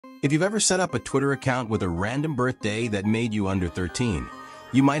If you've ever set up a Twitter account with a random birthday that made you under 13,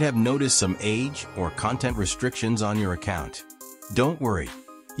 you might have noticed some age or content restrictions on your account. Don't worry,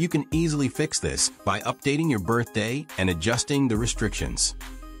 you can easily fix this by updating your birthday and adjusting the restrictions.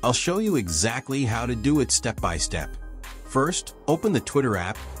 I'll show you exactly how to do it step by step. First, open the Twitter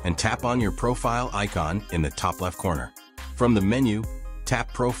app and tap on your profile icon in the top left corner. From the menu,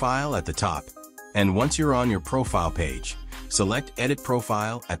 tap Profile at the top, and once you're on your profile page, select Edit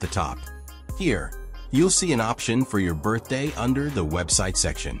Profile at the top. Here, you'll see an option for your birthday under the website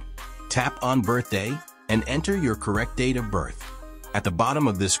section. Tap on Birthday and enter your correct date of birth. At the bottom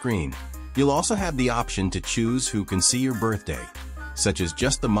of this screen, you'll also have the option to choose who can see your birthday, such as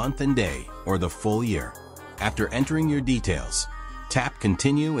just the month and day or the full year. After entering your details, tap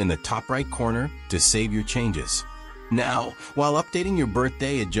Continue in the top right corner to save your changes. Now, while updating your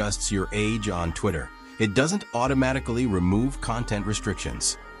birthday adjusts your age on Twitter, it doesn't automatically remove content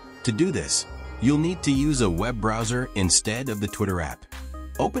restrictions. To do this, you'll need to use a web browser instead of the Twitter app.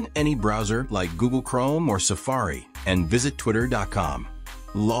 Open any browser like Google Chrome or Safari and visit twitter.com.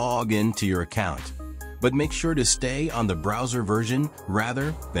 Log into your account, but make sure to stay on the browser version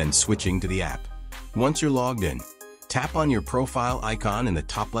rather than switching to the app. Once you're logged in, tap on your profile icon in the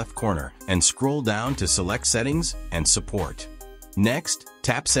top left corner and scroll down to select Settings and Support. Next,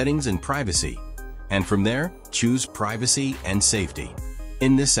 tap Settings and Privacy, and from there, choose Privacy and Safety.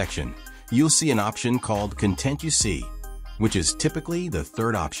 In this section, you'll see an option called Content You See, which is typically the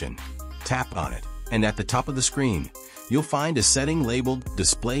third option. Tap on it, and at the top of the screen, you'll find a setting labeled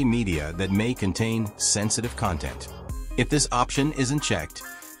Display Media that may contain sensitive content. If this option isn't checked,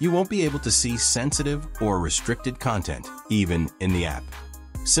 you won't be able to see sensitive or restricted content, even in the app.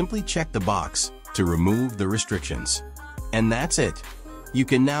 Simply check the box to remove the restrictions. And that's it. You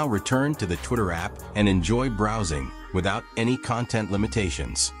can now return to the Twitter app and enjoy browsing without any content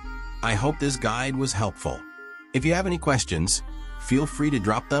limitations. I hope this guide was helpful. If you have any questions, feel free to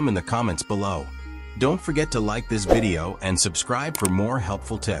drop them in the comments below. Don't forget to like this video and subscribe for more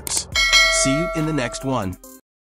helpful tips. See you in the next one.